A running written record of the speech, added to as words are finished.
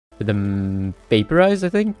with the vaporize, I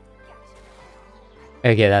think.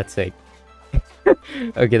 Okay, that's sick.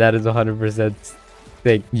 Okay, that is 100%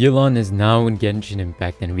 sick. YELAN is now in Genshin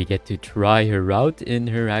Impact, and we get to try her out in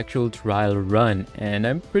her actual trial run. And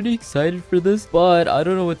I'm pretty excited for this, but I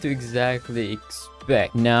don't know what to exactly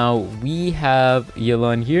expect. Now, we have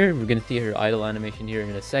YELAN here. We're gonna see her idle animation here in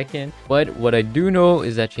a second. But what I do know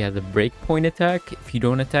is that she has a breakpoint attack if you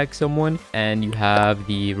don't attack someone. And you have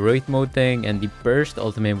the Wraith mode thing and the burst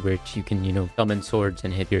ultimate, which you can, you know, summon swords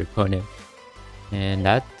and hit your opponent. And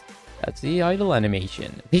that's the idle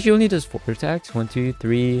animation. I think she only does 4 attacks. 1, 2,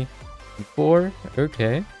 3, 4.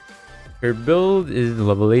 Okay. Her build is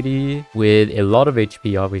level 80 with a lot of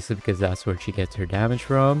HP, obviously, because that's where she gets her damage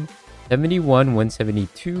from. 71,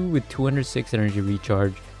 172 with 206 energy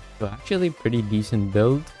recharge. So actually pretty decent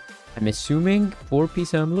build. I'm assuming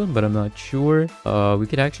 4-piece emblem, but I'm not sure. We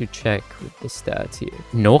could actually check with the stats here.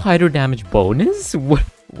 No hydro damage bonus?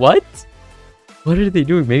 What? What are they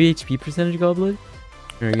doing? Maybe HP percentage goblet?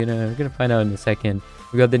 We're gonna find out in a second.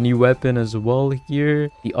 We got the new weapon as well here.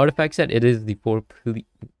 The artifact set, it is the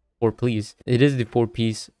 4-piece. It is the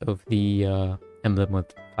 4-piece of the emblem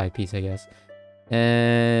with 5-piece, I guess.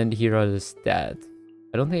 And here are the stats.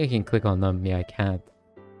 I don't think I can click on them. Yeah, I can't.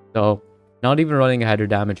 So, not even running a hydro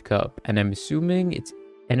damage cup. And I'm assuming it's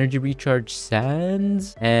energy recharge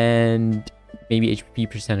sands and maybe HP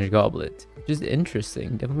percentage goblet. Which is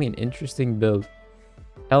interesting. Definitely an interesting build.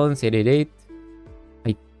 Talents 888.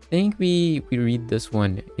 I think we read this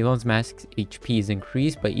one. YELAN's max HP is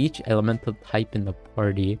increased by each elemental type in the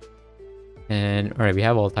party. And alright, we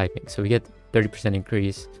have all typing. So we get 30%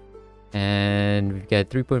 increase. And we get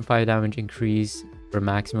 3.5 damage increase for a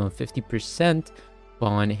maximum of 50%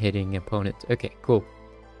 upon hitting opponents. Okay, cool.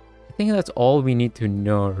 I think that's all we need to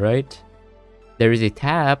know, right? There is a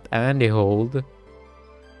tap and a hold.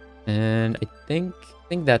 And I think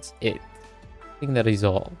that's it. I think that is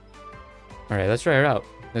all. Alright, let's try her out.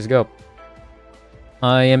 Let's go.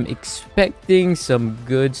 I am expecting some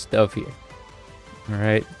good stuff here.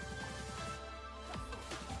 Alright.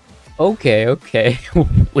 Okay.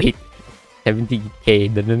 Wait.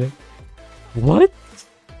 70k, didn't it? What?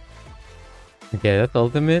 Okay, that's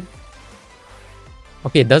ultimate.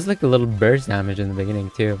 Okay, it does like a little burst damage in the beginning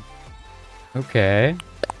too. Okay.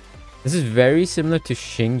 This is very similar to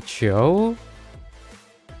Xingqiu.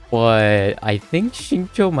 But I think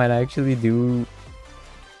Xingqiu might actually do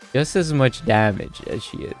just as much damage as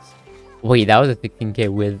she is. Wait, that was a 15k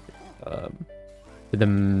with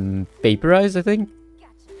the vaporize, I think?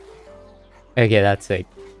 Okay, that's sick.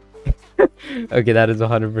 Okay, that is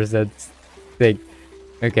 100% sick.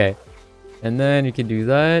 Okay. And then you can do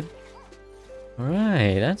that.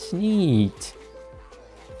 Alright, that's neat.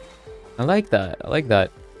 I like that. I like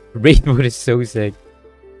that. Raid mode is so sick.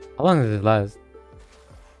 How long does it last?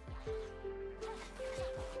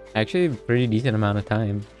 Actually, a pretty decent amount of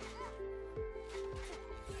time.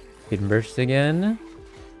 Can burst again.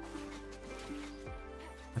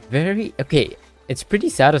 Okay, it's pretty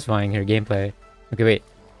satisfying, her gameplay. Okay, wait.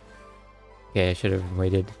 Okay, I should have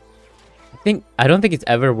waited. I don't think it's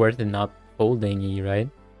ever worth it not holding E, right?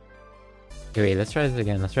 Okay, wait, let's try this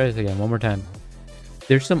again. Let's try this again one more time.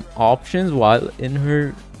 There's some options while in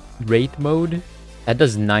her rate mode. That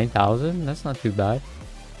does 9,000. That's not too bad.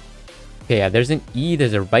 Okay, yeah, there's an E,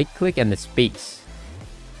 there's a right click, and the space.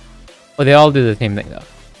 Oh, they all do the same thing though.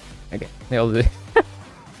 Okay, they all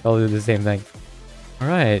do the same thing.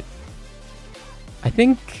 Alright. I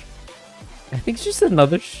think it's just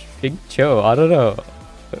another Xingqiu. I don't know.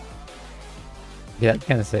 Yeah, that's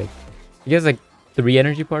kind of sick. You guys like 3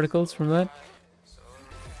 energy particles from that?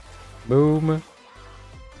 Boom.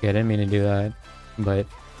 Okay, I didn't mean to do that, but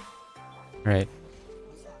alright.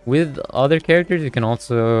 With other characters, you can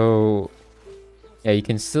also, yeah, you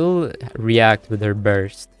can still react with their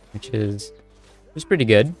burst, which is pretty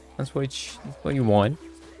good. That's what you want.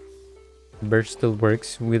 Burst still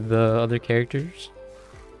works with the other characters.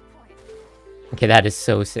 Okay, that is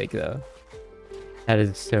so sick though. That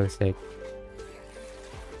is so sick.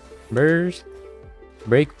 Burst,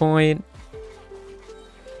 breakpoint.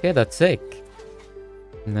 Okay, that's sick.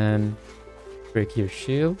 And then break your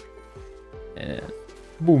shield. And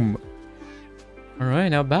boom.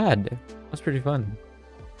 Alright, not bad. That's pretty fun.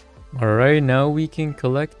 Alright, now we can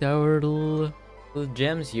collect our little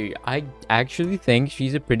gems here. I actually think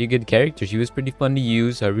she's a pretty good character. She was pretty fun to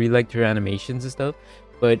use. I really liked her animations and stuff.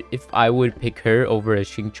 But if I would pick her over a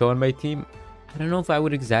Xingqiu on my team, I don't know if I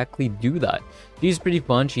would exactly do that. She's pretty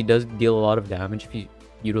fun. She does deal a lot of damage if you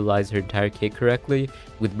utilize her entire kit correctly.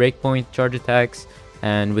 With breakpoint, charge attacks,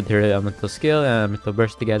 and with her elemental skill and elemental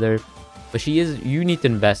burst together. But you need to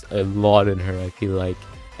invest a lot in her, I feel like.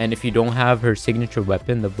 And if you don't have her signature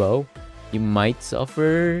weapon, the bow, you might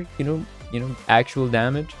suffer, actual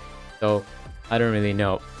damage. So I don't really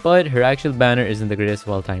know. But her actual banner isn't the greatest of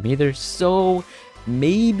all time either. So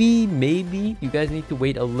maybe you guys need to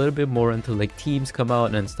wait a little bit more until like teams come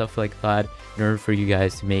out and stuff like that in order for you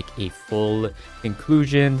guys to make a full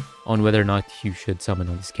conclusion on whether or not you should summon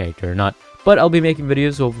on this character or not. But I'll be making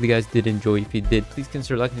videos, so hopefully you guys did enjoy. If you did, please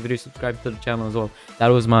consider liking the video, subscribe to the channel as well. That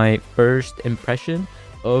was my first impression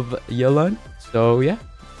of YELAN. So yeah,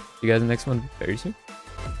 see you guys in the next one very soon.